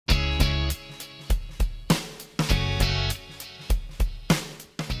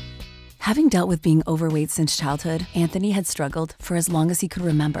Having dealt with being overweight since childhood, Anthony had struggled for as long as he could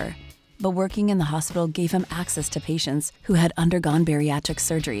remember. But working in the hospital gave him access to patients who had undergone bariatric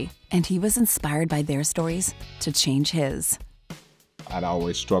surgery, and he was inspired by their stories to change his. I'd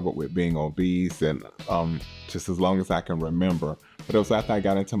always struggled with being obese and just as long as I can remember. But it was after I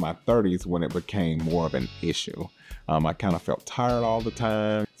got into my 30s when it became more of an issue. I kind of felt tired all the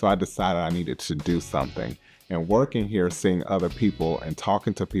time, so I decided I needed to do something. And working here, seeing other people and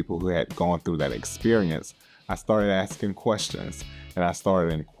talking to people who had gone through that experience, I started asking questions and I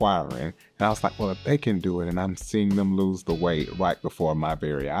started inquiring. And I was like, well, if they can do it and I'm seeing them lose the weight right before my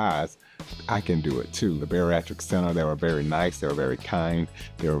very eyes, I can do it too. The Bariatric Center, they were very nice, they were very kind,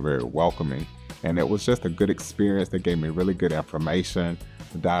 they were very welcoming. And it was just a good experience. They gave me really good information.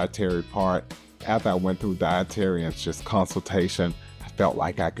 The dietary part, after I went through dietary and just consultation, I felt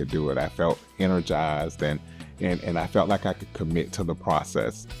like I could do it. I felt energized and I felt like I could commit to the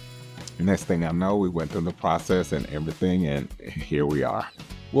process. Next thing I know, we went through the process and everything, and here we are.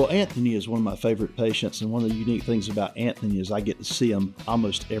 Well, Anthony is one of my favorite patients, and one of the unique things about Anthony is I get to see him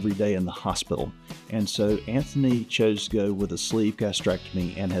almost every day in the hospital. And so Anthony chose to go with a sleeve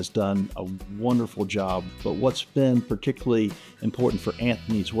gastrectomy and has done a wonderful job. But what's been particularly important for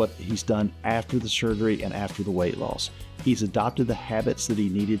Anthony is what he's done after the surgery and after the weight loss. He's adopted the habits that he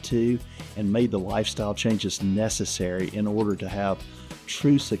needed to and made the lifestyle changes necessary in order to have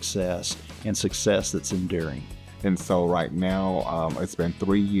true success and success that's enduring. And so right now, it's been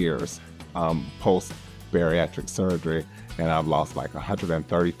 3 years post bariatric surgery, and I've lost like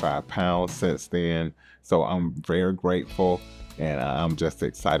 135 pounds since then. So I'm very grateful, and I'm just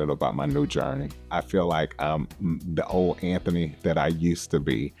excited about my new journey. I feel like I'm the old Anthony that I used to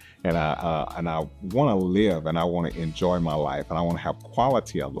be, and I want to live, and I want to enjoy my life, and I want to have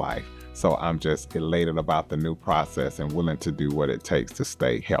quality of life. So I'm just elated about the new process and willing to do what it takes to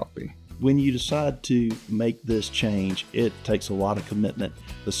stay healthy. When you decide to make this change, it takes a lot of commitment.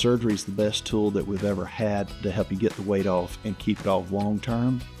 The surgery is the best tool that we've ever had to help you get the weight off and keep it off long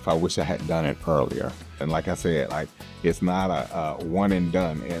term. I wish I had done it earlier. And like I said, it's not a one and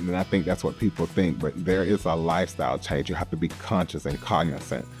done. And I think that's what people think, but there is a lifestyle change. You have to be conscious and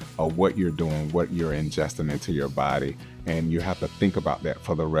cognizant of what you're doing, what you're ingesting into your body. And you have to think about that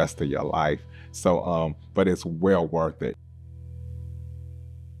for the rest of your life. So, but it's well worth it.